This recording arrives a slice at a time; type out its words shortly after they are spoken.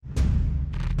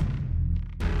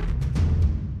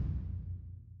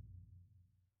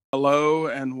Hello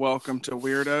and welcome to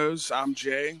Weirdos. I'm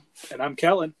Jay. And I'm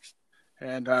Kellen.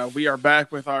 And we are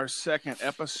back with our second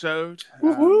episode.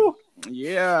 Woo-hoo.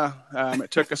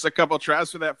 It took us a couple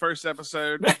tries for that first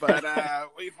episode, but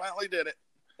we finally did it.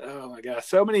 Oh my gosh,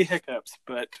 so many hiccups,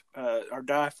 but our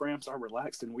diaphragms are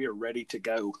relaxed and we are ready to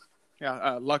go.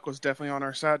 Yeah, luck was definitely on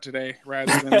our side today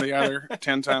rather than the other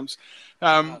 10 times.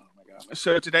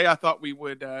 So today I thought we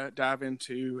would dive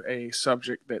into a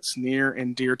subject that's near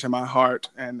and dear to my heart,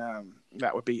 and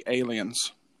that would be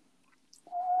aliens.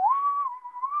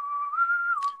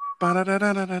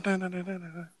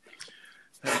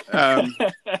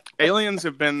 Aliens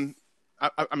have been,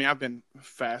 I've been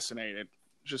fascinated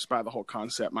just by the whole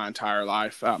concept my entire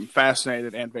life.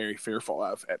 Fascinated and very fearful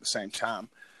of at the same time.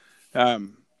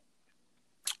 Something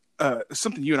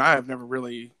you and I have never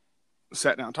really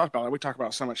sat down and talked about. We talk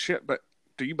about so much shit, but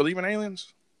do you believe in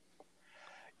aliens?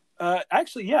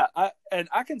 Actually, yeah.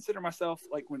 I consider myself,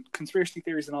 like, when conspiracy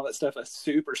theories and all that stuff, a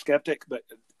super skeptic, but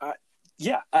I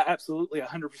absolutely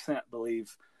 100%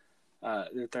 believe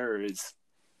that there is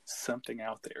something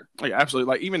out there. Yeah,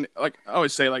 absolutely. I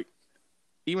always say,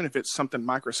 even if it's something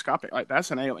microscopic,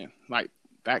 that's an alien.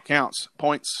 That counts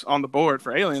points on the board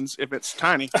for aliens if it's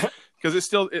tiny, because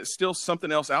it's still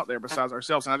something else out there besides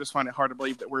ourselves. And I just find it hard to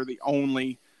believe that we're the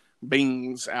only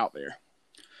beings out there.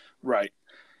 Right.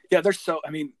 Yeah, I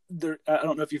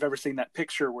don't know if you've ever seen that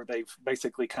picture where they've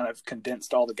basically kind of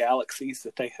condensed all the galaxies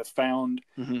that they have found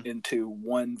into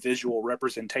one visual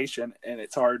representation. And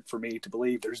it's hard for me to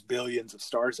believe there's billions of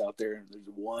stars out there and there's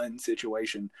one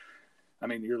situation. I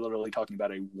mean, you're literally talking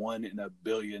about a 1 in a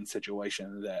billion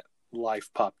situation that life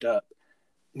popped up.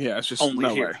 Yeah, it's just only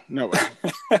no here. way. No way.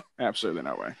 Absolutely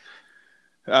no way.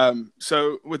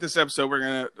 So with this episode, we're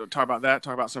going to talk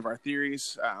about some of our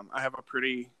theories. I have a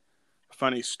pretty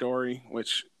funny story,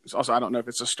 which is also, I don't know if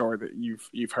it's a story that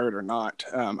you've heard or not.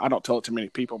 I don't tell it to many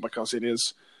people because it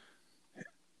is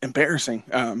embarrassing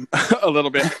a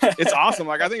little bit. It's awesome.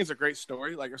 I think it's a great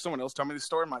story. If someone else told me the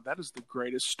story, I'm like, that is the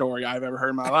greatest story I've ever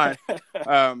heard in my life.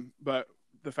 But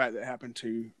the fact that it happened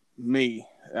to me,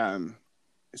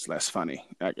 it's less funny,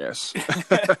 I guess.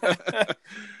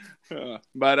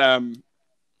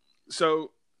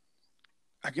 So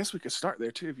I guess we could start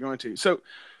there too if you wanted to. So,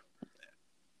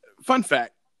 fun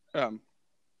fact,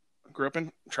 grew up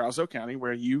in Trousdale County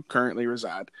where you currently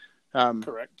reside.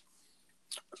 Correct.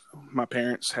 My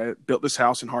parents had built this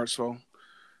house in Hartsville,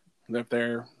 lived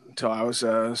there until I was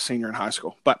a senior in high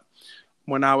school. But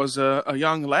when I was a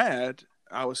young lad,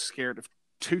 I was scared of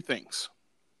two things.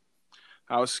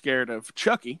 I was scared of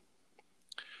Chucky,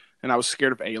 and I was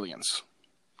scared of aliens.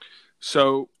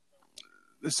 So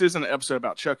this isn't an episode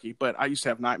about Chucky, but I used to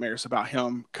have nightmares about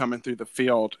him coming through the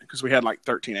field because we had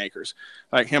 13 acres.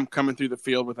 Him coming through the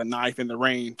field with a knife in the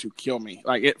rain to kill me.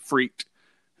 It freaked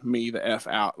me the F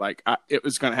out. It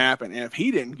was going to happen. And if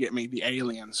he didn't get me, the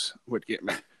aliens would get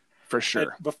me for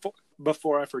sure.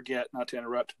 Before I forget, not to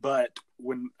interrupt, but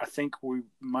when I think we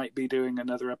might be doing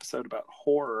another episode about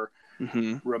horror,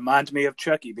 remind me of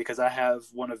Chucky, because I have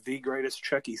one of the greatest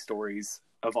Chucky stories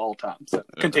of all time. So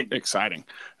continue. Exciting.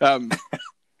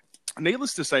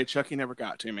 Needless to say, Chucky never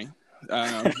got to me.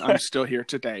 I'm still here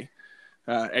today.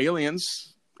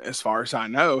 Aliens, as far as I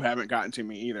know, haven't gotten to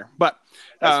me either. But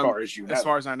as far as you know, as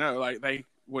far as I know, they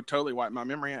would totally wipe my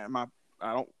memory.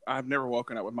 I've never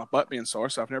woken up with my butt being sore,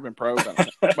 so I've never been probed.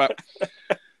 But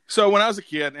so when I was a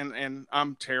kid, and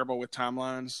I'm terrible with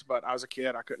timelines, but I was a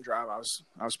kid, I couldn't drive.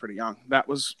 I was pretty young.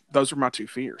 Those were my two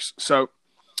fears. So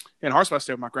in Hartsville, I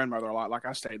stayed with my grandmother a lot.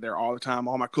 I stayed there all the time.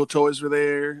 All my cool toys were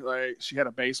there. She had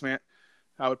a basement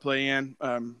I would play in.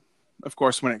 Of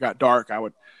course, when it got dark,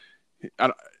 I'm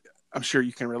sure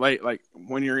you can relate.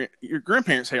 When your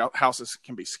grandparents' houses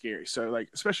can be scary. So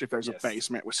especially if there's a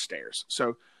basement with stairs.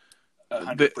 So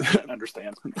 100%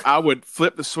 understand. I would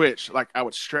flip the switch. I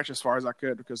would stretch as far as I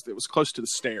could because it was close to the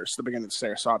stairs, the beginning of the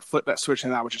stairs. So I'd flip that switch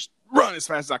and I would just run as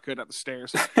fast as I could up the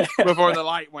stairs before the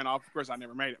light went off. Of course, I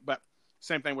never made it, but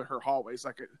same thing with her hallways.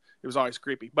 It was always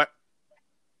creepy. But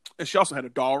she also had a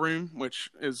doll room, which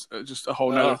is just a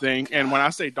whole nother thing. And when I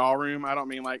say doll room, I don't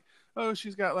mean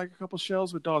she's got a couple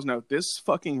shelves with dolls. No, this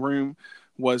fucking room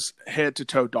was head to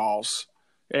toe dolls.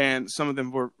 And some of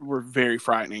them were very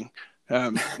frightening,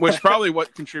 which probably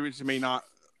what contributed to me not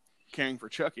caring for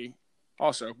Chucky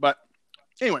also. But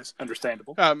anyways.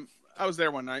 Understandable. I was there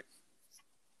one night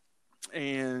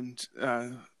and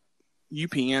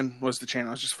UPN was the channel.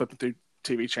 I was just flipping through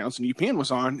TV channels and UPN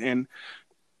was on and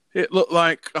it looked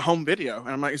like a home video. And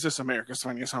I'm like, is this America's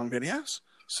Funniest Home Videos?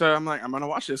 So I'm like, I'm going to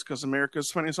watch this because America's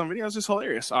Funniest Home Videos is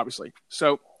hilarious, obviously.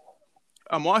 So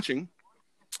I'm watching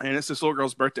and it's this little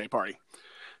girl's birthday party.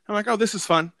 I'm like, oh, this is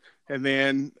fun. And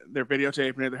then they're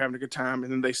videotaping it. They're having a good time.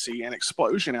 And then they see an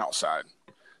explosion outside.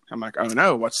 I'm like, oh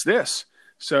no, what's this?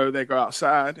 So they go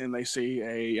outside and they see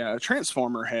a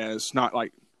transformer has, not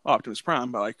like Optimus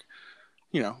Prime, but like,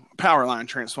 power line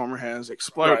transformer has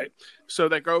exploded. Right. So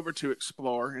they go over to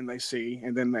explore and they see,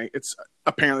 and then it's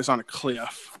on a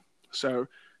cliff. So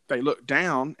they look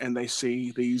down and they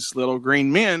see these little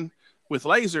green men with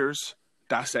lasers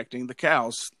dissecting the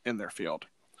cows in their field.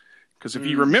 Because if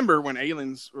you remember when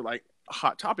aliens were like a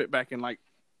hot topic back in like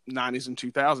 90s and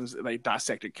 2000s, they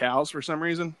dissected cows for some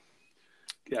reason.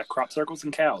 Yeah, crop circles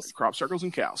and cows. Crop circles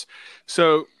and cows.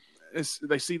 So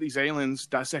they see these aliens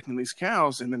dissecting these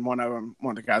cows, and then one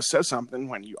of the guys says something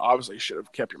when you obviously should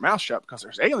have kept your mouth shut because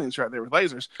there's aliens right there with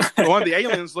lasers. But one of the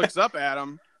aliens looks up at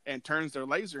them and turns their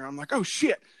laser. I'm like, oh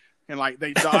shit. And like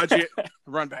they dodge it,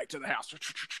 run back to the house.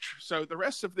 So the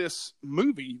rest of this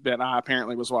movie that I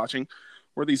apparently was watching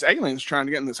were these aliens trying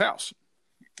to get in this house.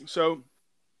 So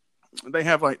they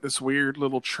have like this weird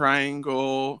little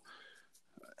triangle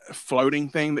floating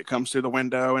thing that comes through the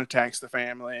window and attacks the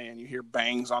family, and you hear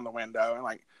bangs on the window, and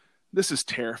like, this is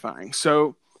terrifying.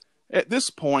 So at this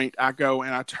point, I go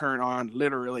and I turn on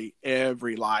literally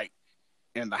every light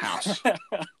in the house.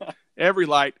 Every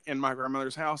light in my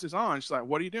grandmother's house is on. She's like,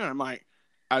 what are you doing? I'm like,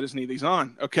 I just need these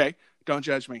on. Okay, don't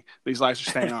judge me. These lights are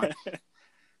staying on.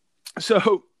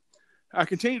 So I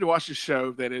continue to watch this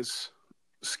show that is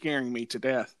scaring me to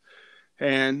death.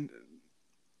 And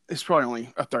it's probably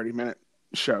only a 30-minute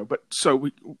show. But so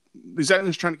these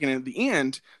aliens trying to get in. At the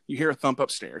end, you hear a thump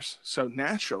upstairs. So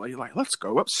naturally, like, let's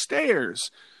go upstairs.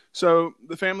 So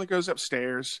the family goes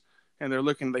upstairs, and they're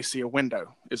looking. They see a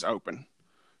window is open.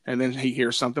 And then he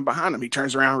hears something behind him. He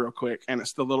turns around real quick, and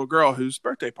it's the little girl whose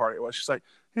birthday party it was. She's like,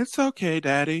 it's okay,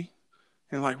 Daddy.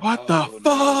 And like, what the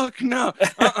fuck? No.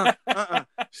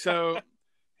 So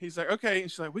he's like, okay. And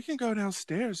she's like, we can go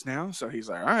downstairs now. So he's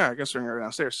like, all right, I guess we're going to go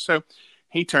downstairs. So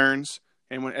he turns,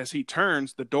 and as he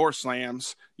turns, the door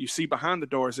slams. You see behind the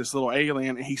door is this little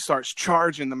alien, and he starts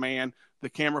charging the man. The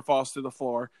camera falls to the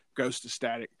floor, goes to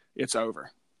static. It's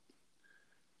over.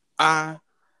 I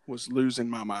was losing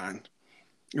my mind.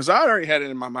 Because I already had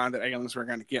it in my mind that aliens were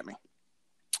going to get me.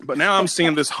 But now I'm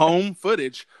seeing this home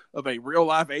footage of a real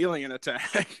life alien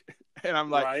attack. And I'm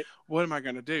like, right. What am I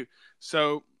going to do?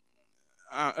 So,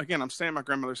 again, I'm staying at my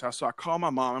grandmother's house. So I call my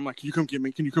mom. I'm like, can you come get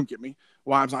me? Can you come get me?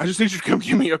 Wives, I just need you to come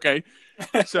get me. Okay.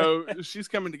 So she's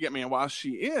coming to get me. And while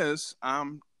she is,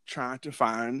 I'm trying to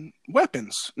find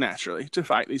weapons, naturally, to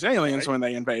fight these aliens when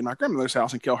they invade my grandmother's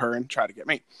house and kill her and try to get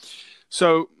me.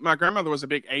 So my grandmother was a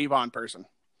big Avon person.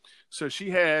 So she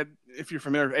had, if you're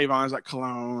familiar with Avon's, like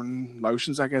cologne,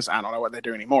 lotions, I guess. I don't know what they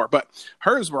do anymore. But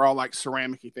hers were all like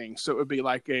ceramic-y things. So it would be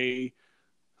like a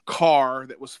car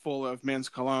that was full of men's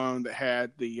cologne that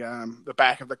had the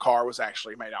back of the car was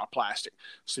actually made out of plastic.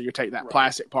 So you take that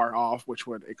plastic part off, which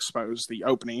would expose the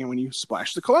opening, and when you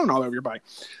splash the cologne all over your body.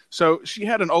 So she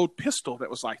had an old pistol that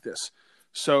was like this.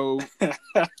 So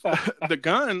the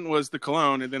gun was the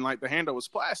cologne, and then like the handle was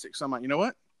plastic. So I'm like, you know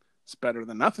what? It's better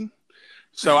than nothing.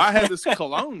 So I had this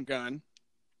cologne gun,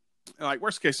 like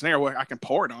worst case scenario, I can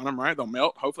pour it on them, right? They'll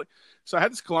melt, hopefully. So I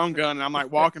had this cologne gun, and I'm like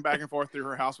walking back and forth through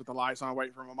her house with the lights on,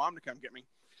 waiting for my mom to come get me.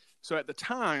 So at the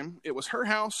time, it was her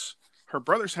house, her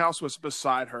brother's house was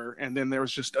beside her, and then there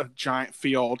was just a giant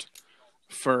field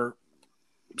for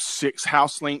 6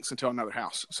 house lengths until another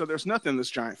house. So there's nothing in this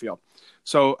giant field.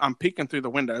 So I'm peeking through the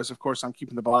windows. Of course, I'm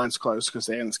keeping the blinds closed because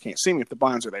the aliens can't see me if the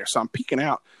blinds are there. So I'm peeking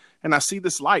out, and I see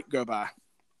this light go by.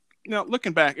 Now,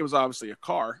 looking back, it was obviously a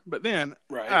car, but then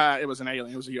it was an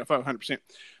alien. It was a UFO, 100%.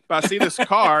 But I see this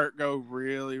car go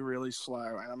really, really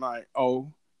slow, and I'm like,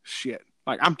 oh, shit.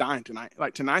 Like, I'm dying tonight.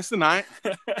 Like, tonight's the night.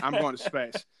 I'm going to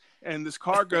space. And this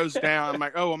car goes down. I'm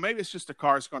like, oh, well, maybe it's just a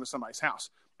car that's going to somebody's house.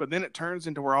 But then it turns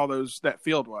into where that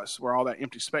field was, where all that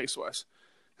empty space was.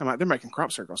 I'm like, they're making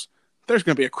crop circles. There's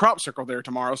going to be a crop circle there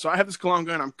tomorrow. So I have this cologne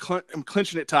gun. I'm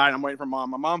clenching it tight. I'm waiting for Mom.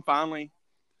 My mom finally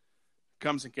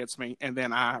comes and gets me, and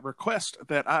then I request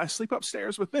that I sleep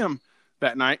upstairs with them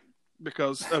that night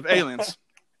because of aliens.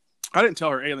 I didn't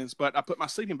tell her aliens, but I put my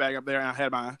sleeping bag up there, and I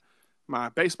had my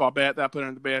baseball bat that I put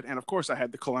under the bed, and of course I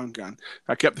had the cologne gun.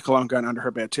 I kept the cologne gun under her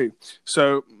bed too.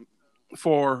 So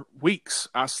for weeks,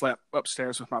 I slept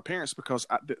upstairs with my parents because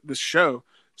this show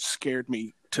scared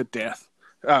me to death.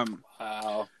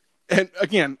 Wow. And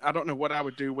again, I don't know what I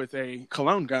would do with a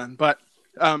cologne gun, but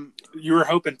you were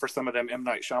hoping for some of them M.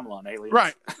 Night Shyamalan aliens.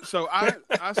 Right. So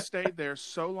I stayed there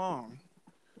so long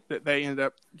that they ended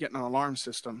up getting an alarm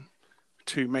system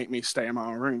to make me stay in my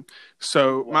own room.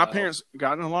 So my parents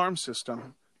got an alarm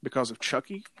system because of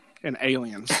Chucky and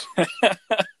aliens.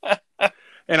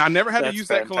 And I never had to That's use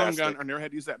that cologne fantastic. gun, or never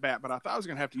had to use that bat, but I thought I was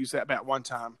going to have to use that bat one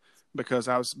time because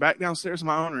I was back downstairs in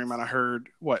my own room and I heard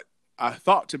what I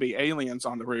thought to be aliens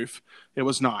on the roof. It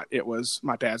was not. It was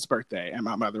my dad's birthday, and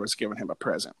my mother was giving him a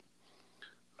present.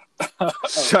 Okay.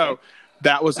 So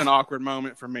that was an awkward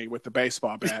moment for me with the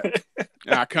baseball bat.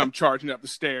 And I come charging up the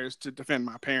stairs to defend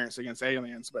my parents against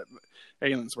aliens, but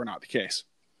aliens were not the case.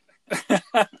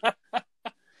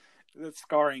 It's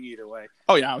scarring either way.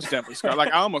 Oh yeah, I was definitely scarred.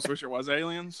 Like I almost wish it was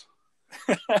aliens,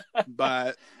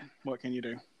 but what can you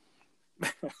do?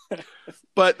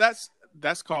 But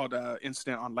that's called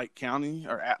Incident on Lake County,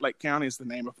 or At Lake County is the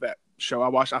name of that show I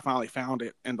watched. I finally found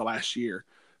it in the last year.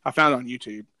 I found it on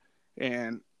YouTube,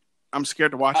 and I'm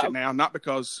scared to watch it now, not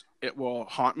because it will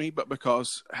haunt me, but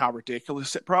because how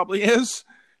ridiculous it probably is.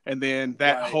 And then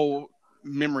that whole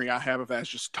memory I have of that is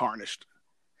just tarnished.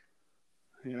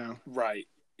 You know? Right.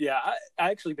 Yeah,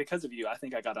 I actually, because of you, I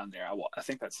think I got on there. I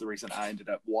think that's the reason I ended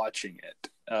up watching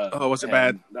it. Was it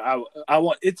bad? I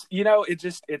want it's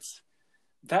it's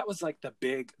that was like the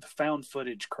found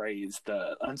footage craze,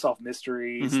 the unsolved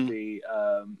mysteries, the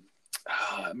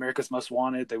America's Most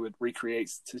Wanted. They would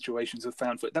recreate situations with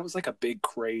found footage. That was like a big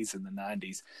craze in the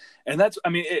 90s, and that's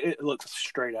it looks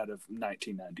straight out of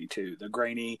 1992. The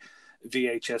grainy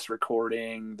VHS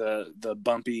recording, the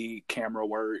bumpy camera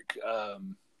work.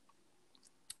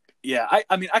 Yeah,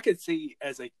 I could see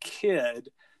as a kid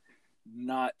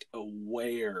not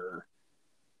aware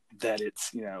that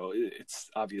it's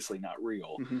obviously not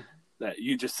real. That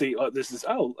you just see, this is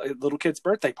a little kid's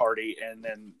birthday party, and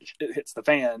then it hits the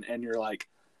fan, and you're like,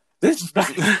 this is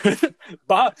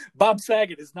not Bob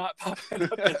Saget is not popping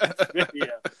up in this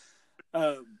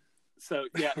video. So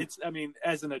yeah,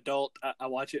 as an adult, I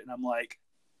watch it and I'm like,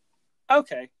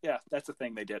 okay, yeah, that's a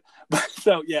thing they did. But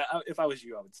so yeah, if I was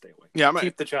you, I would stay away. Yeah,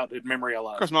 keep the childhood memory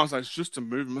alive. Of course, mom's like, it's just a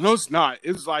movie. No, it's not.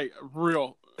 It's like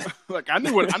real. Like I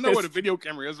know what a video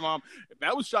camera is, Mom.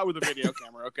 That was shot with a video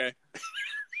camera. Okay.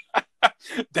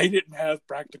 They didn't have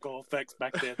practical effects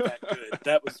back then that good.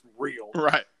 That was real.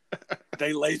 Right.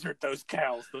 They lasered those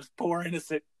cows, those poor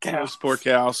innocent cows. Those poor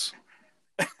cows.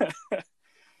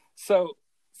 So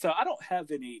I don't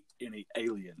have any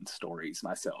alien stories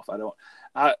myself.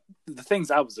 The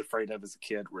things I was afraid of as a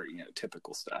kid were,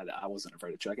 typical stuff. I wasn't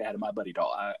afraid of Chuck. I had my buddy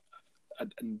doll.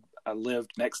 I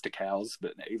lived next to cows,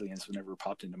 but aliens never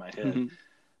popped into my head.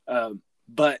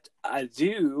 But I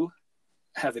do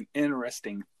have an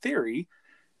interesting theory,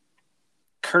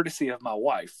 courtesy of my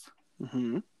wife.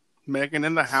 Megan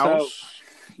in the house. So,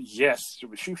 yes,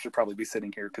 she should probably be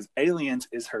sitting here because aliens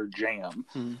is her jam.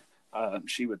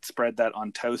 She would spread that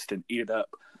on toast and eat it up.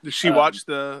 Did she watch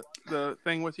the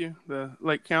thing with you, the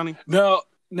Lake County? No,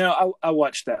 I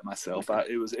watched that myself.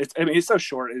 It's so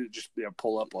short. It would just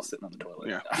pull up while sitting on the toilet.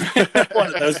 Yeah.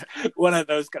 one of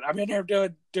those. I'm in here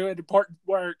doing important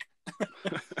work.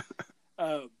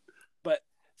 But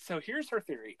so here's her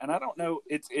theory, and I don't know.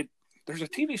 There's a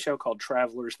TV show called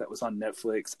Travelers that was on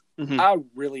Netflix. I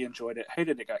really enjoyed it.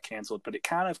 Hated it got canceled, but it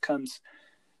kind of comes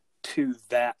to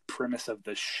that premise of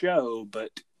the show,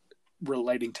 but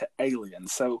relating to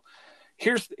aliens. So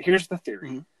here's the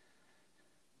theory.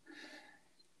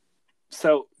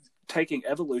 So taking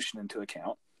evolution into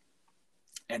account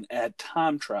and add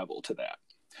time travel to that,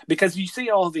 because you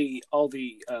see all the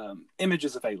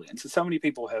images of aliens, and so many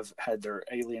people have had their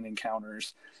alien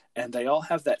encounters, and they all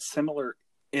have that similar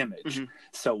image.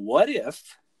 So what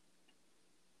if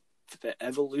the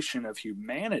evolution of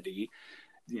humanity,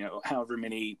 however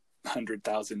many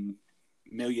 100,000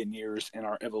 million years in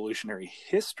our evolutionary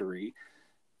history,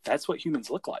 that's what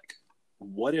humans look like?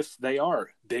 What if they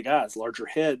are big eyes, larger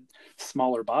head,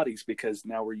 smaller bodies? Because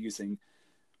now we're using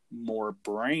more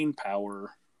brain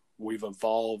power. We've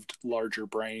evolved larger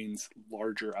brains,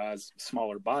 larger eyes,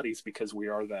 smaller bodies, because we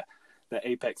are the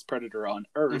apex predator on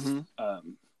Earth,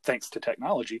 thanks to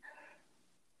technology.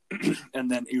 And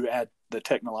then you add the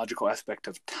technological aspect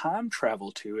of time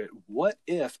travel to it. What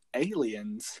if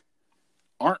aliens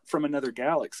aren't from another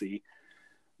galaxy,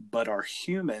 but are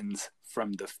humans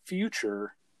from the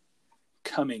future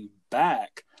coming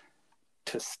back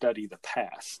to study the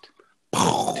past,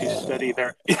 to study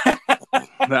their...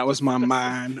 That was my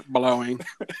mind blowing.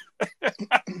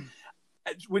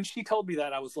 When she told me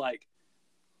that, I was like,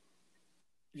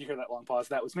 you hear that long pause?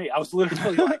 That was me. I was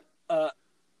literally like,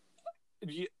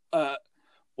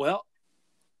 well,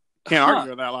 can't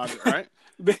argue with that logic, right?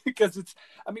 Because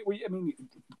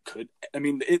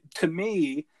to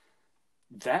me,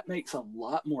 that makes a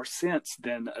lot more sense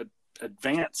than an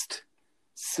advanced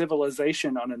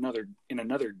civilization in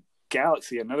another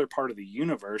galaxy, another part of the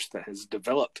universe that has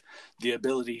developed the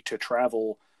ability to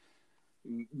travel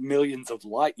millions of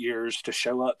light years to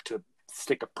show up to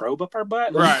stick a probe up our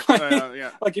butt. Right.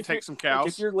 Yeah. Like if take some cows.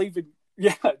 Like if you're leaving,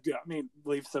 yeah, I mean,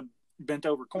 leave some bent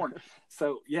over corn.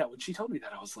 So yeah, when she told me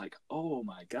that, I was like, oh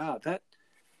my God,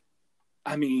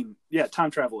 I mean, yeah,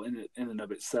 time travel in and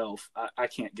of itself, I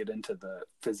can't get into the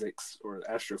physics or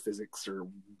astrophysics or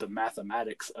the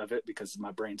mathematics of it because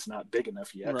my brain's not big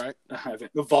enough yet. Right. I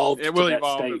haven't evolved. It will to that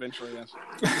evolve state. eventually,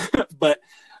 yes.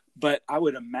 But I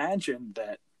would imagine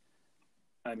that,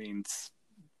 I mean,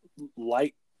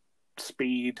 light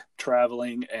speed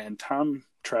traveling and time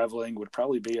traveling would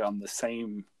probably be on the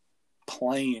same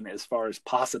plane as far as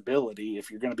possibility. If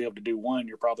you're going to be able to do one,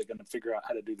 you're probably going to figure out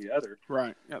how to do the other.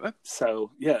 Right. Yeah.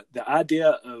 So yeah, the idea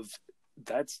of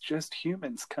that's just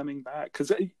humans coming back,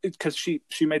 because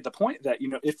she made the point that, you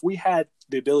know, if we had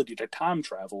the ability to time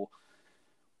travel,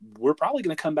 we're probably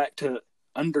going to come back to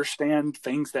understand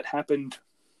things that happened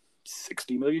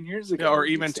 60 million years ago. Yeah, or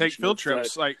even take field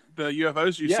trips. Like the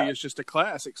UFOs you see is just a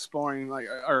class exploring, like,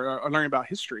 or learning about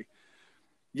history.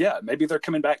 Yeah, maybe they're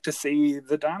coming back to see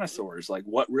the dinosaurs, like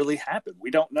what really happened.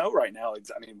 We don't know right now.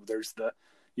 I mean, there's the,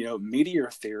 you know, meteor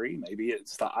theory. Maybe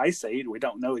it's the ice age. We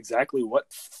don't know exactly what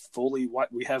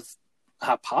we have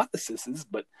hypotheses,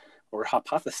 but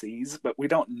we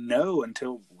don't know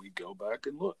until we go back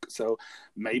and look. So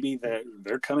maybe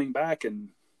they're coming back and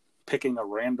picking a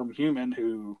random human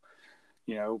who,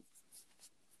 you know,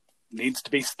 needs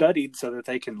to be studied so that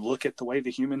they can look at the way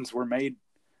the humans were made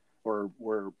or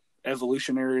were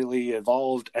evolutionarily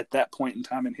evolved at that point in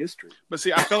time in history. But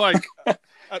see, I feel like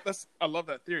I love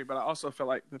that theory, but I also feel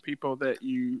like the people that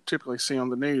you typically see on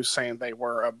the news saying they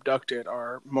were abducted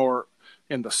are more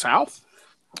in the South,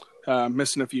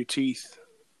 missing a few teeth,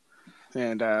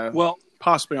 and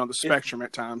possibly on the spectrum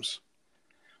at times.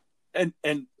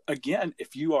 And again,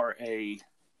 if you are a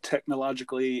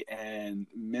technologically and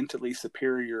mentally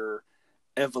superior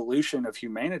evolution of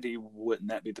humanity, wouldn't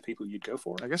that be the people you'd go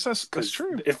for? I guess that's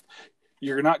true. If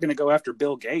you're not going to go after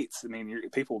Bill Gates, I mean,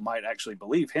 people might actually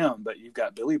believe him, but you've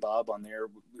got Billy Bob on there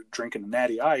drinking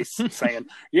natty ice saying,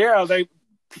 yeah, they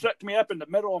set me up in the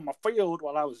middle of my field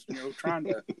while I was, you know, trying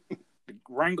to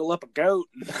wrangle up a goat.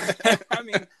 I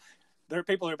mean, there are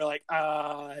people who are like,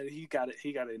 he got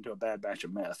it into a bad batch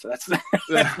of meth. That's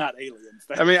not aliens.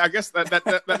 I mean, I guess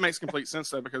that makes complete sense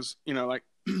though, because, you know, like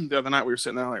the other night we were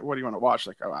sitting there like, what do you want to watch?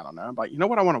 Like, oh, I don't know. I'm like, you know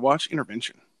what I want to watch?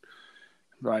 Intervention.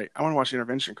 Right. I want to watch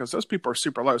Intervention because those people are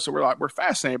super low. So we're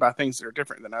fascinated by things that are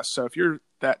different than us. So if you're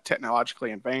that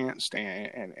technologically advanced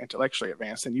and intellectually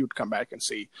advanced, then you would come back and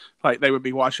see, like, they would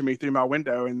be watching me through my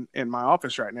window in my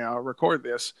office right now, record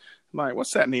this. I'm like,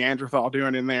 what's that Neanderthal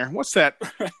doing in there? What's that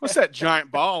giant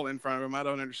ball in front of him? I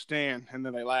don't understand. And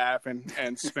then they laugh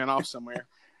and spin off somewhere.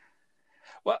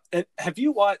 Well, have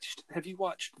you watched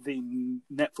the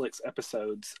Netflix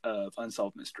episodes of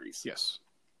Unsolved Mysteries? Yes.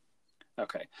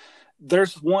 Okay.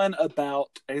 There's one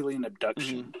about alien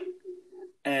abduction.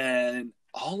 And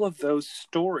all of those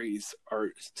stories are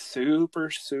super,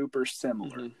 super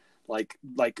similar. Like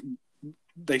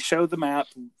they show the map.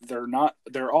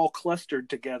 They're all clustered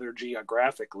together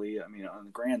geographically, I mean, on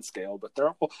the grand scale, but they're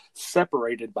all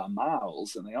separated by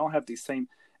miles, and they all have these same,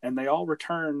 and they all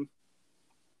return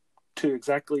to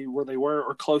exactly where they were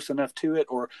or close enough to it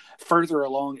or further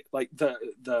along. Like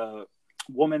the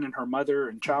woman and her mother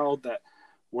and child that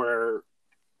were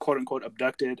quote unquote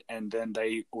abducted, and then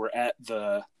they were at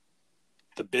the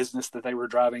business that they were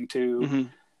driving to.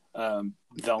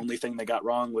 The only thing they got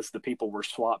wrong was the people were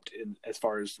swapped in as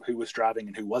far as who was driving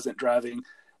and who wasn't driving,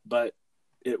 but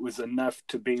it was enough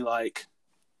to be like,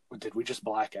 did we just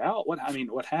black out? What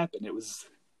happened? It was,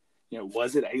 you know,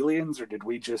 was it aliens or did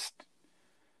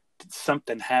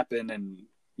something happen and,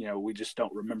 you know, we just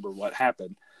don't remember what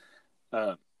happened?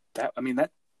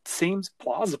 That seems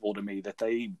plausible to me that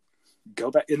they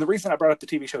go back. And the reason I brought up the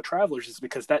TV show Travelers is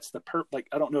because that's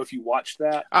I don't know if you watched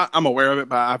that. I'm aware of it,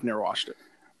 but I've never watched it.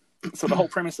 So the whole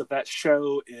premise of that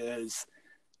show is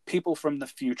people from the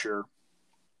future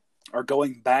are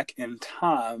going back in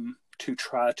time to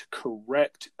try to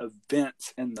correct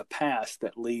events in the past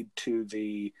that lead to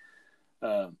the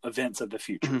events of the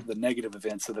future, the negative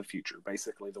events of the future.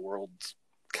 Basically, the world's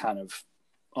kind of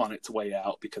on its way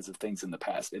out because of things in the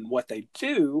past. And what they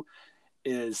do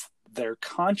is their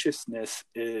consciousness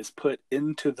is put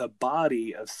into the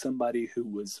body of somebody who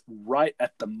was right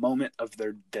at the moment of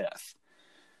their death.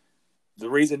 The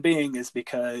reason being is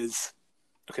because,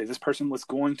 okay, this person was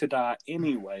going to die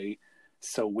anyway,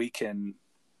 so we can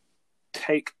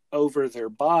take over their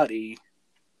body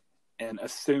and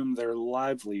assume their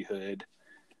livelihood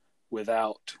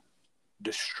without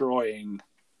destroying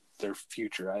their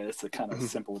future. It's a kind of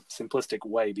simplistic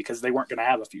way because they weren't going to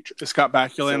have a future. Is Scott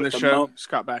Bakula in the show?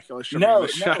 Scott Bakula should be in the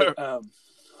show. No.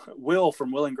 Will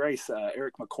from Will and Grace,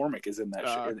 Eric McCormick is in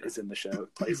that is in the show.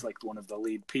 Plays like one of the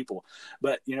lead people.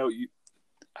 But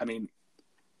I mean,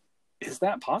 is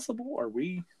that possible? Are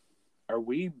we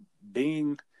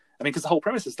being? I mean, because the whole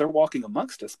premise is they're walking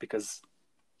amongst us because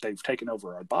they've taken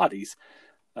over our bodies.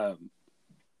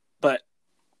 But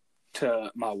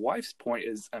to my wife's point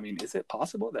is, I mean, is it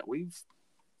possible that we've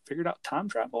figured out time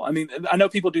travel? I mean, I know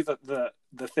people do the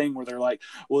thing where they're like,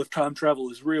 well, if time travel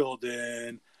is real,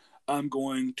 then I'm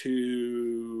going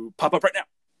to pop up right now.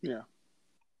 Yeah.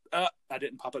 I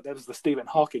didn't pop up. That was the Stephen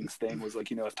Hawking's thing, was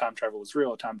like, if time travel is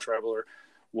real, a time traveler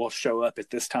will show up at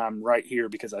this time right here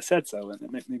because I said so.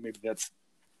 And maybe that's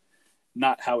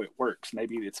not how it works.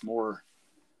 Maybe it's more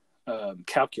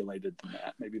calculated than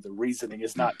that. Maybe the reasoning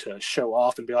is not to show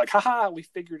off and be like, haha, we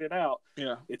figured it out.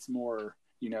 Yeah. It's more,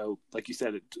 like you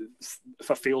said, it's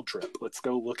a field trip. Let's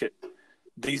go look at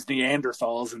these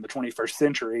Neanderthals in the 21st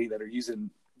century that are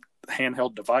using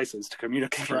handheld devices to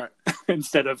communicate, right,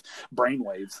 instead of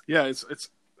brainwaves. Yeah, it's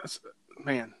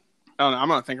man, I don't know, I'm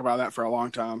gonna think about that for a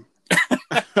long time.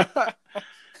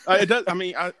 It does. I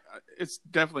mean, it's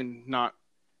definitely not.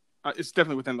 It's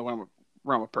definitely within the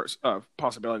realm of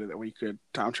possibility that we could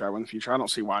time travel in the future. I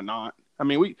don't see why not. I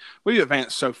mean, we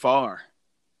advanced so far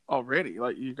already.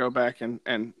 Like, you go back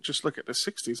and just look at the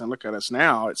 60s and look at us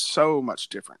now. It's so much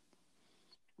different.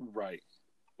 Right.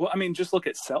 Well, I mean, just look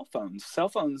at cell phones. Cell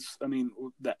phones, I mean,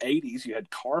 the 80s, you had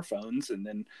car phones, and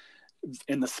then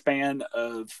in the span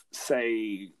of,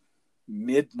 say,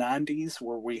 mid-90s,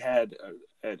 where we had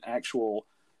an actual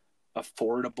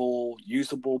affordable,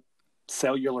 usable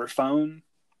cellular phone,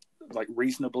 like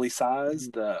reasonably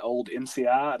sized, the old MCI.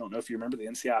 I don't know if you remember the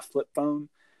MCI flip phone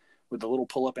with the little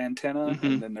pull-up antenna,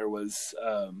 and then there was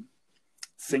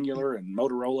Singular and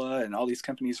Motorola, and all these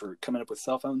companies were coming up with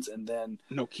cell phones, and then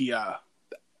Nokia.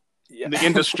 Yeah. The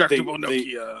indestructible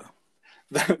Nokia.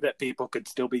 That people could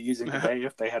still be using today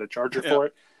if they had a charger for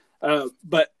it.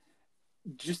 But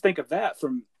just think of that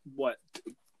from,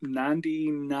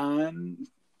 99,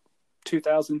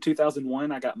 2000,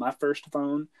 2001, I got my first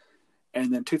phone.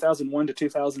 And then 2001 to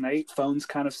 2008, phones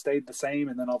kind of stayed the same.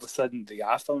 And then all of a sudden the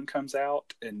iPhone comes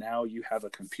out, and now you have a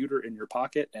computer in your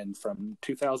pocket. And from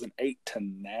 2008 to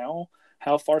now,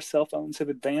 how far cell phones have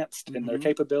advanced in their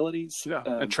capabilities. Yeah,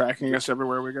 and tracking us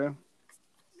everywhere we go.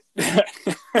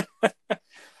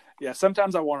 Yeah,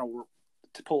 sometimes I want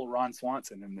to pull a Ron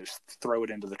Swanson and just throw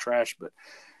it into the trash, but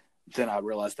then I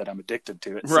realize that I'm addicted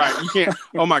to it. So. Right, you can't.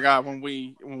 Oh my God, when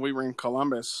we were in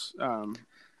Columbus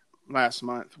last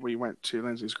month, we went to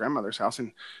Lindsay's grandmother's house,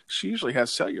 and she usually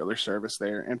has cellular service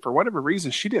there. And for whatever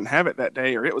reason, she didn't have it that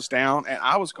day, or it was down, and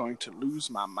I was going to lose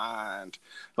my mind.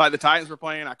 Like, the Titans were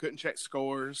playing, I couldn't check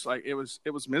scores. Like, it was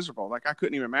miserable. Like, I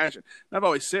couldn't even imagine. And I've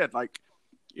always said, like,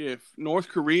 if North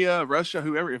Korea, Russia,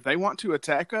 whoever, if they want to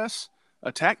attack us,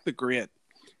 attack the grid.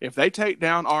 If they take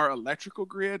down our electrical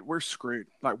grid, we're screwed.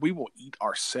 Like, we will eat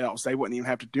ourselves. They wouldn't even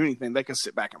have to do anything. They can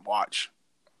sit back and watch.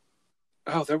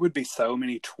 Oh, there would be so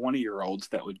many 20-year-olds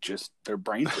that would just, their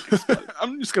brains would explode.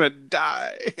 I'm just going to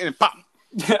die. And pop.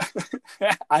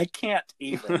 I can't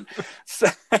even.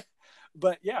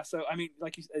 But yeah, so, I mean,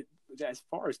 like you said, as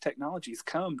far as technology's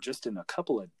come just in a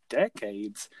couple of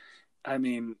decades, I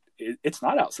mean, it's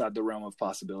not outside the realm of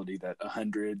possibility that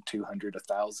 100, 200,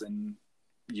 1,000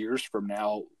 years from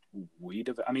now,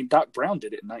 I mean, Doc Brown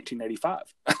did it in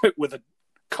 1985 with a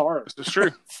car. It's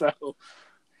true. So,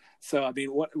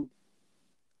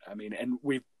 I mean,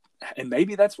 and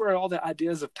maybe that's where all the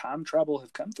ideas of time travel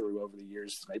have come through over the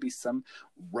years. Maybe some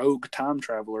rogue time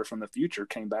traveler from the future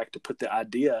came back to put the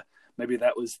idea. Maybe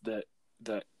that was the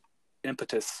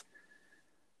impetus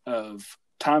of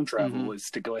time travel, was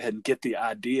to go ahead and get the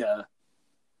idea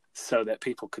so that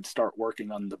people could start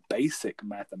working on the basic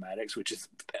mathematics, which is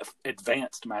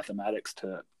advanced mathematics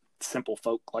to simple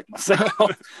folk like myself,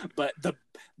 but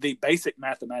the basic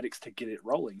mathematics to get it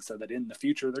rolling, so that in the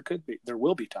future there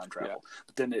will be time travel.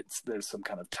 But then there's some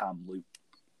kind of time loop.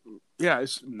 Yeah,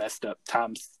 it's messed up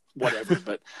times, whatever.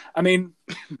 But I mean,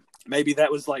 maybe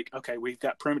that was like, okay, we've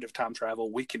got primitive time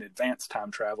travel. We can advance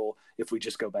time travel if we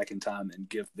just go back in time and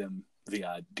give them the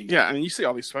idea. Yeah, and you see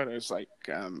all these photos like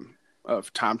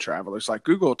of time travelers. Like,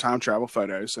 Google time travel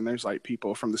photos, and there's like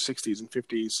people from the 60s and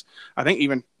 50s. I think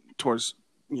even towards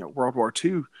World War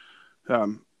II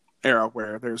era,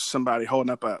 where there's somebody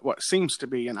holding up what seems to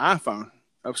be an iPhone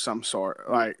of some sort,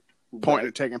 like pointing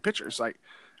at taking pictures. Like,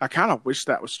 I kind of wish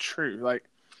that was true. Like,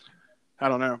 I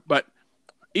don't know, but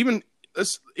even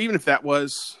if that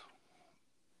was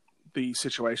the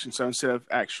situation, so instead of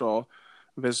actual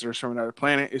visitors from another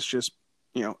planet. It's just,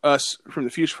 us from the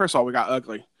future. First of all, we got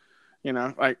ugly,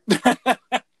 like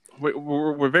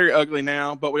we're very ugly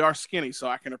now, but we are skinny. So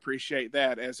I can appreciate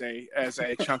that as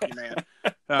a chunky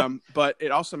man. But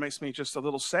it also makes me just a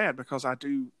little sad because I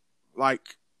do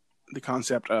like the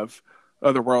concept of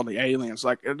otherworldly aliens.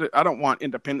 Like, I don't want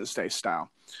Independence Day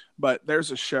style, but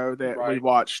there's a show that we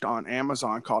watched on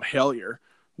Amazon called Hellier,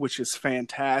 which is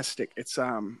fantastic. It's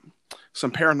some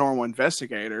paranormal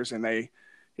investigators, and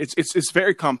it's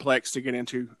very complex to get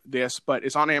into this, but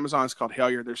it's on Amazon. It's called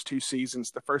Hellier. There's 2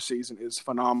 seasons. The first season is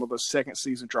phenomenal. The second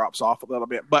season drops off a little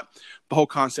bit, but the whole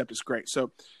concept is great. So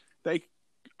they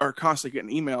are constantly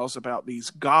getting emails about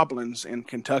these goblins in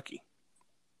Kentucky.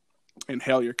 In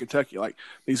Hellier, Kentucky, like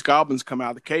these goblins come out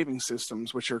of the caving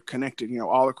systems, which are connected,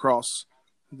 all across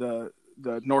the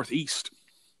Northeast,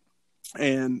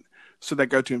 and so they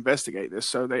go to investigate this.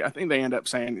 So I think they end up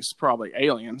saying it's probably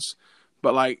aliens,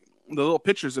 but like the little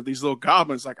pictures of these little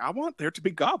goblins, like, I want there to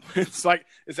be goblins. Like,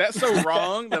 is that so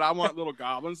wrong that I want little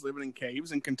goblins living in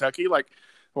caves in Kentucky, like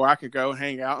where I could go and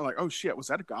hang out and like, oh shit, was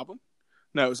that a goblin?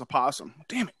 No, it was a possum.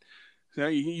 Damn it.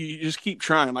 You just keep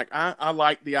trying. Like, I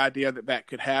like the idea that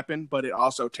could happen, but it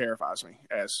also terrifies me,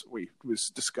 as was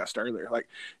discussed earlier. Like,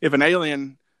 if an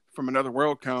alien from another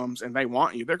world comes and they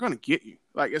want you, they're going to get you.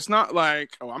 Like, it's not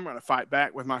like, oh, I'm going to fight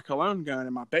back with my cologne gun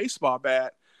and my baseball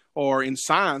bat, or in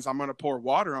signs, I'm going to pour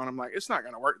water on them. Like, it's not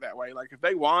going to work that way. Like, if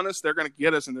they want us, they're going to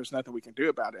get us, and there's nothing we can do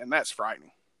about it, and that's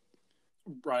frightening.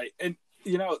 Right. And,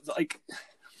 like,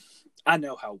 I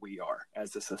know how we are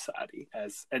as a society,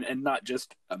 and not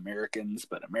just Americans,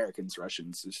 but Americans,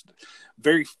 Russians, just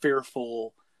very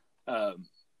fearful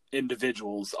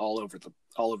individuals all over the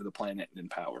planet and in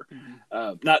power.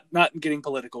 Mm-hmm. Not getting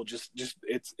political, just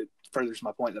it furthers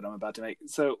my point that I'm about to make.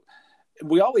 So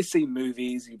we always see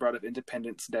movies. You brought up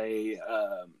Independence Day,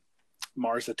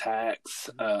 Mars Attacks,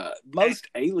 most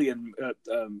alien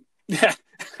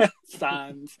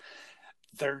signs.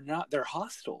 They're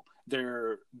hostile.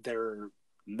 They're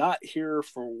not here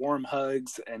for warm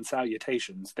hugs and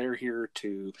salutations. They're here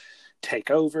to take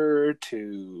over,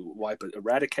 to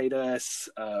eradicate us,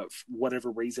 for whatever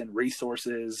reason,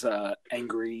 resources,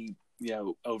 angry,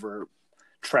 over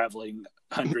traveling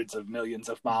hundreds of millions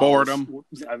of miles. Boredom.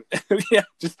 Yeah,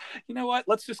 just, what?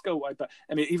 Let's just go wipe out.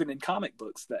 I mean, even in comic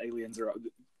books, the aliens are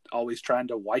always trying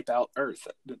to wipe out Earth.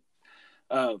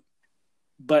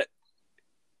 But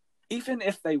even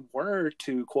if they were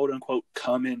to, quote unquote,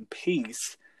 come in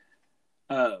peace,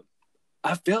 I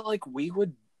feel like we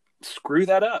would screw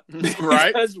that up.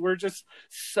 Right. Because we're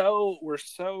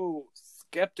so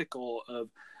skeptical of,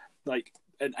 like,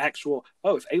 an actual,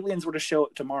 if aliens were to show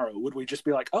up tomorrow, would we just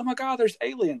be like, oh my God, there's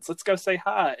aliens, let's go say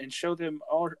hi and show them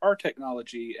our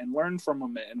technology and learn from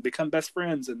them and become best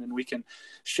friends, and then we can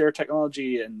share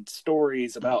technology and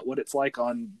stories about what it's like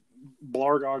on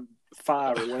Blargog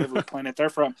 5 or whatever planet they're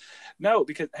from? No,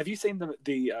 because have you seen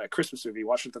the Christmas movie?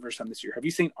 Watched it the first time this year. Have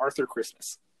you seen Arthur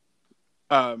Christmas?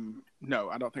 No,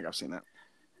 I don't think I've seen that.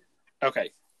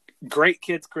 Okay, great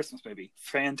kids Christmas movie,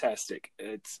 fantastic.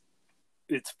 It's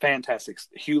fantastic.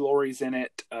 Hugh Laurie's in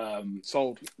it.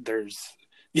 Sold. There's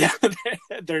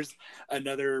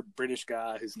another British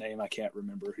guy whose name I can't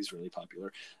remember, who's really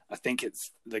popular. I think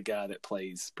it's the guy that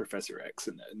plays Professor X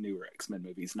in the newer X-Men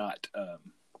movies, not the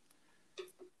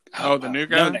new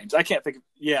guy? No names. I can't think of,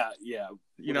 yeah.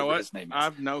 You know what? His name is.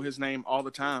 I know his name all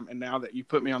the time, and now that you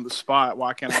put me on the spot,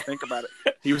 why can't I think about it?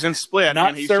 He was in Split,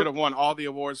 and he should have won all the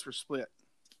awards for Split.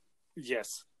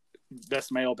 Yes.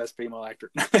 Best male, best female actor.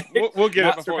 We'll get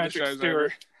it before the show's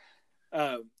Stewart.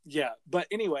 Over. Yeah, but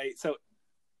anyway, so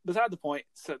beside the point,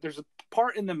 so there's a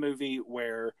part in the movie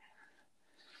where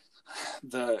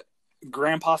the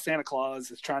Grandpa Santa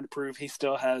Claus is trying to prove he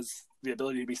still has the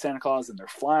ability to be Santa Claus, and they're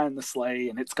flying the sleigh,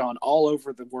 and it's gone all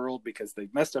over the world because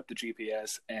they've messed up the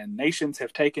GPS, and nations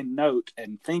have taken note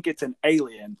and think it's an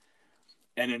alien,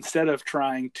 and instead of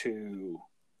trying to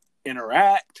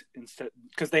interact,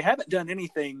 because they haven't done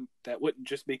anything that wouldn't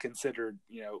just be considered,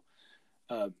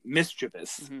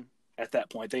 mischievous. Mm-hmm. At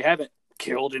that point, they haven't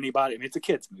killed anybody. I mean, it's a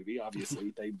kids movie,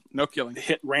 obviously. They no killing.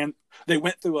 They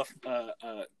went through a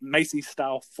Macy's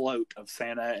style float of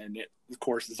Santa, and it, of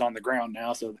course, is on the ground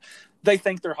now. So they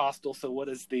think they're hostile. So what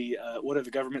do the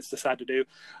governments decide to do?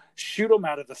 Shoot them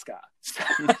out of the sky.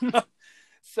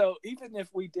 So even if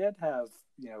we did have,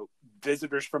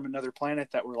 visitors from another planet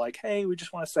that were like, hey, we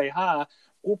just want to say hi,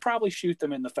 we'll probably shoot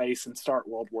them in the face and start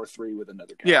World War III with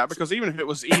another galaxy. Yeah, because even if it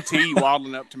was E.T.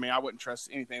 waddling up to me, I wouldn't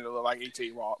trust anything that looked like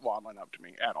E.T. waddling up to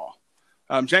me at all.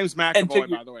 James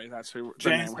McAvoy, by the way, that's who.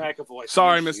 James McAvoy.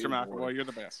 Sorry, Mr. McAvoy, you're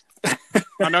the best.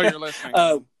 I know you're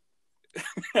listening.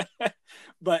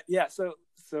 But yeah, so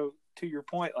to your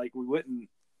point, like we wouldn't.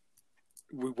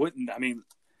 I mean,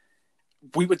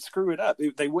 we would screw it up.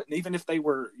 They wouldn't, even if they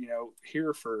were,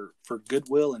 here for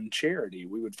goodwill and charity,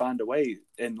 we would find a way.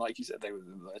 And like you said,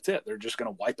 that's it. They're just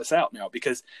going to wipe us out now,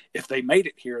 because if they made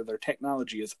it here, their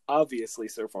technology is obviously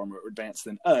so far more advanced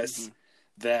than us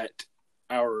that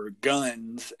our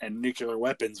guns and nuclear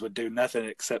weapons would do nothing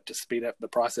except to speed up the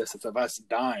process of us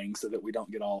dying, so that we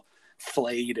don't get all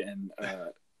flayed and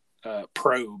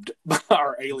probed by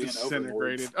our alien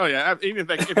overlords. Oh yeah, even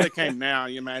if they came now,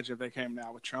 you imagine if they came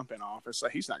now with Trump in office,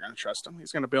 like, he's not going to trust them.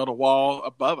 He's going to build a wall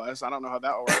above us. I don't know how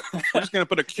that will work. We're just going to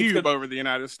put a cube over the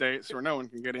United States where no one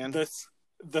can get in.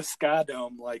 The Sky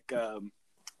Dome, like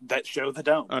that show, The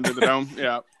Dome. Under the dome,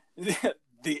 yeah.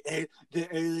 The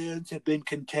aliens have been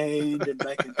contained, and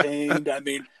by contained, I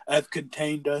mean I've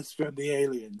contained us from the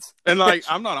aliens. And like,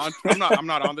 I'm not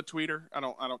on the Twitter. I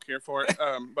don't care for it.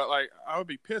 But like, I would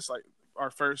be pissed. Like,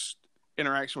 our first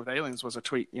interaction with aliens was a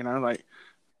tweet. Like,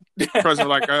 president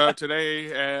like,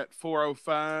 today at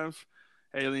 4:05,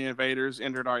 alien invaders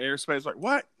entered our airspace. Like,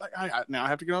 what? Like, now I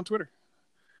have to get on Twitter.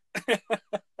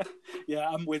 Yeah,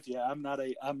 I'm with you. I'm not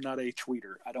a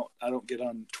tweeter. I don't get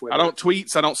on Twitter. I don't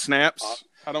tweets. I don't snaps.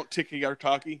 I don't ticky or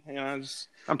talkie.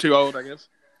 I'm too old, I guess.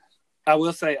 I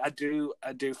will say I do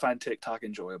find TikTok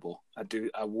enjoyable.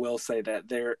 I will say that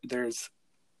there's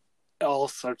all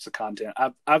sorts of content.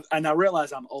 And I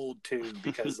realize I'm old too,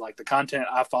 because like the content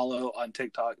I follow on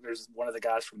TikTok, there's one of the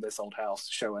guys from this old house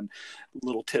showing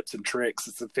little tips and tricks.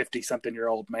 It's a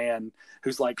 50-something-year-old man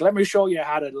who's like, let me show you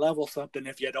how to level something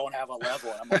if you don't have a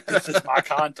level. I'm like, this is my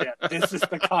content. This is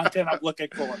the content I'm looking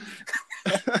for.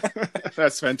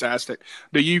 That's fantastic.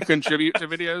 Do you contribute to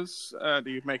videos?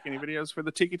 Do you make any videos for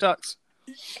the Tiki Talks?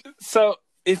 So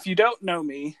if you don't know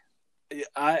me,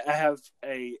 I have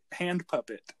a hand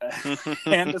puppet, a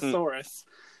Handosaurus,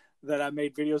 that I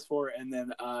made videos for, and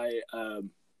then I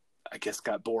guess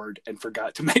got bored and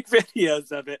forgot to make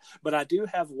videos of it. But I do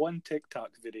have one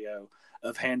TikTok video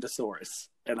of Handosaurus,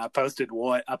 and I posted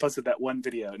that one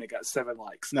video, and it got 7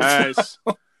 likes. Nice.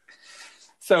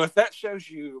 So if that shows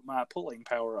you my pulling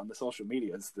power on the social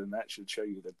medias, then that should show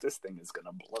you that this thing is going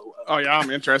to blow up. Oh, yeah,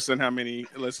 I'm interested in how many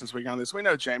listens we got on this. We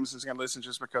know James is going to listen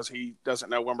just because he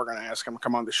doesn't know when we're going to ask him to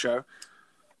come on the show.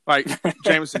 Like,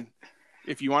 Jameson,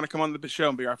 if you want to come on the show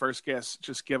and be our first guest,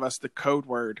 just give us the code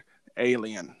word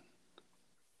alien.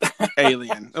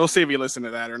 Alien. We'll see if you listen to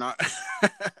that or not.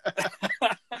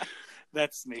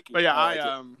 That's sneaky. But yeah,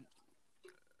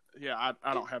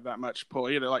 I don't have that much pull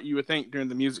either. Like, you would think during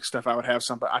the music stuff I would have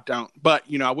some, but I don't. But,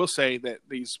 I will say that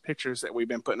these pictures that we've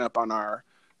been putting up on our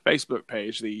Facebook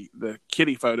page, the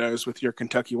kitty photos with your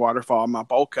Kentucky waterfall and my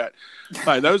bowl cut,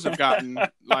 like, those have gotten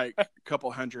like a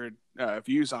couple hundred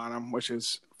views on them, which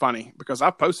is funny because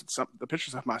I've posted the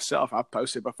pictures of myself I've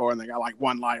posted before, and they got like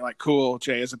 1 like cool,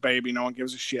 Jay is a baby, no one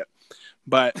gives a shit.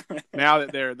 But now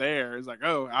that they're there, it's like,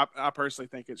 oh, I personally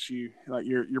think it's you. Like,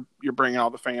 you're bringing all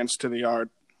the fans to the yard.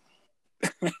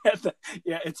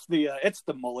 Yeah, it's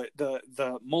the mullet.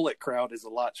 The mullet crowd is a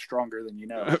lot stronger than you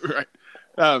know. Right.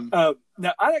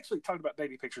 Now, I actually talked about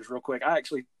baby pictures real quick. I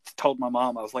actually told my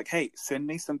mom, I was like, hey, send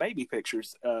me some baby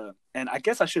pictures. And I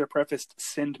guess I should have prefaced,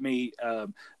 send me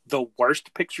the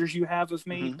worst pictures you have of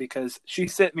me, because she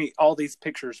sent me all these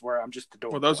pictures where I'm just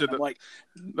adorable. Well, those are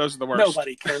the worst.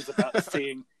 Nobody cares about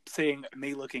seeing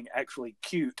me looking actually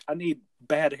cute. I need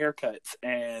bad haircuts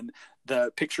and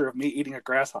the picture of me eating a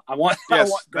grasshopper. I want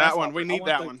that one. We need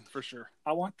that one for sure.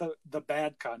 I want the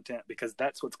bad content, because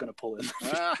that's what's going to pull in.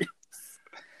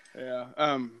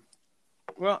 Yeah.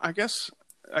 Well, I guess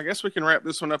we can wrap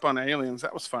this one up on aliens.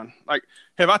 That was fun. Like,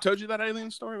 have I told you that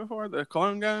alien story before? The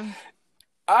clone gun?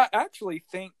 I actually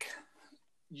think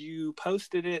you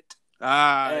posted it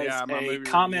as a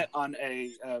comment on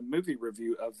a movie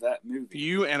review of that movie.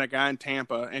 You and a guy in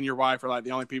Tampa and your wife are like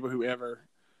the only people who ever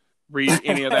read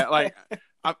any of that. Like,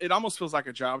 it almost feels like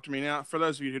a job to me now. For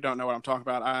those of you who don't know what I'm talking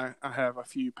about, I have a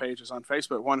few pages on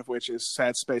Facebook, one of which is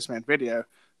Sad Spaceman Video.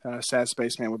 Sad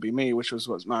Spaceman would be me, which was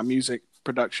what my music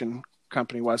production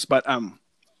company was. But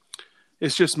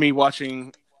it's just me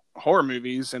watching horror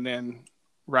movies and then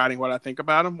writing what I think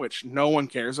about them, which no one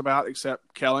cares about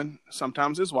except Kellen,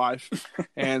 sometimes his wife,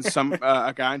 and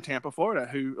a guy in Tampa, Florida,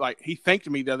 who, like, he thanked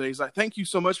me the other day. He's like, "Thank you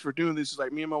so much for doing this." He's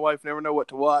like, "Me and my wife never know what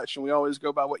to watch, and we always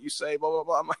go by what you say." Blah blah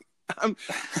blah. I'm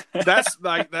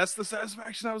like, that's the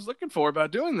satisfaction I was looking for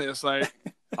about doing this. Like,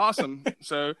 awesome.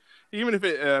 So even if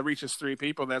it reaches 3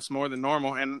 people, that's more than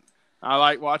normal. And I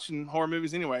like watching horror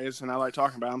movies anyways, and I like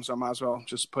talking about them, so I might as well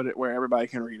just put it where everybody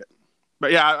can read it.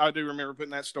 But yeah, I do remember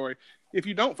putting that story. If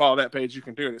you don't follow that page, you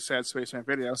can do it at Sad Spaceman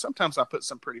Video. Sometimes I put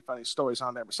some pretty funny stories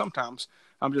on there, but sometimes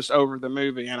I'm just over the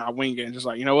movie and I wing it and just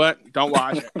like, you know what? Don't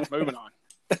watch it. Moving on.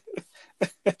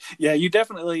 Yeah, you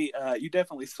definitely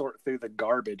sort through the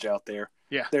garbage out there.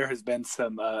 Yeah, there has been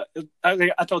some. I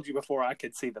told you before I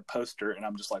could see the poster and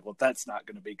I'm just like, well, that's not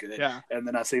going to be good. Yeah, and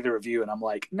then I see the review and I'm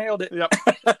like, nailed it. Yep.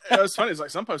 It was funny. It's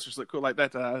like some posters look cool, like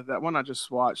that. That one I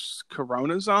just watched,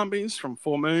 Corona Zombies from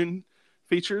Full Moon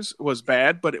Features, was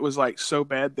bad, but it was like so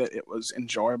bad that it was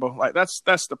enjoyable. Like that's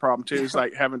the problem too. Is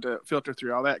like having to filter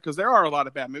through all that, because there are a lot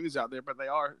of bad movies out there, but they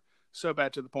are so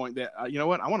bad to the point that you know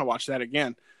what, I want to watch that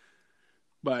again.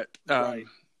 But Right.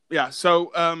 yeah,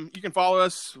 so you can follow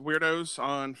us, Weirdos,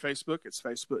 on Facebook. It's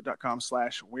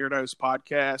facebook.com/Weirdos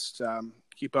Podcast.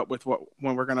 Keep up with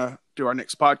when we're going to do our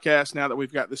next podcast. Now that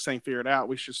we've got this thing figured out,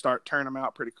 we should start turning them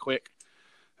out pretty quick.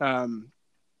 You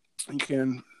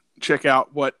can check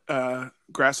out what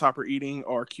grasshopper eating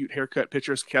or cute haircut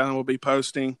pictures Kellen will be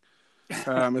posting,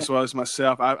 as well as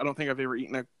myself. I don't think I've ever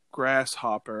eaten a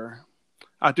grasshopper.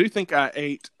 I do think I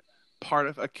ate part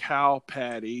of a cow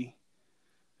patty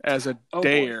as a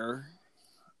dare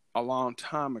a long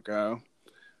time ago.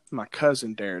 My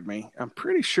cousin dared me. I'm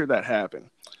pretty sure that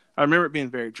happened. I remember it being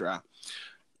very dry.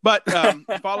 But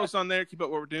follow us on there. Keep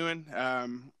up what we're doing.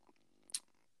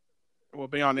 We'll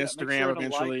be on Instagram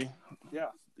eventually.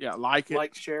 Like it.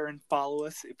 Like, share, and follow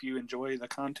us if you enjoy the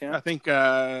content. I think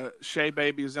Shay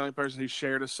Baby is the only person who's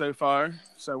shared us so far.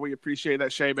 So we appreciate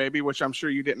that, Shay Baby, which I'm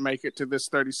sure you didn't make it to this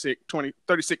 36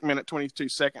 minute, 22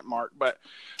 second mark, but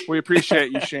we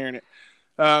appreciate you sharing it.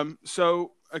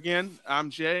 So again,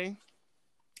 I'm Jay.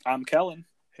 I'm Kellen.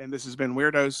 And this has been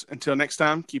Weirdos. Until next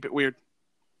time, keep it weird.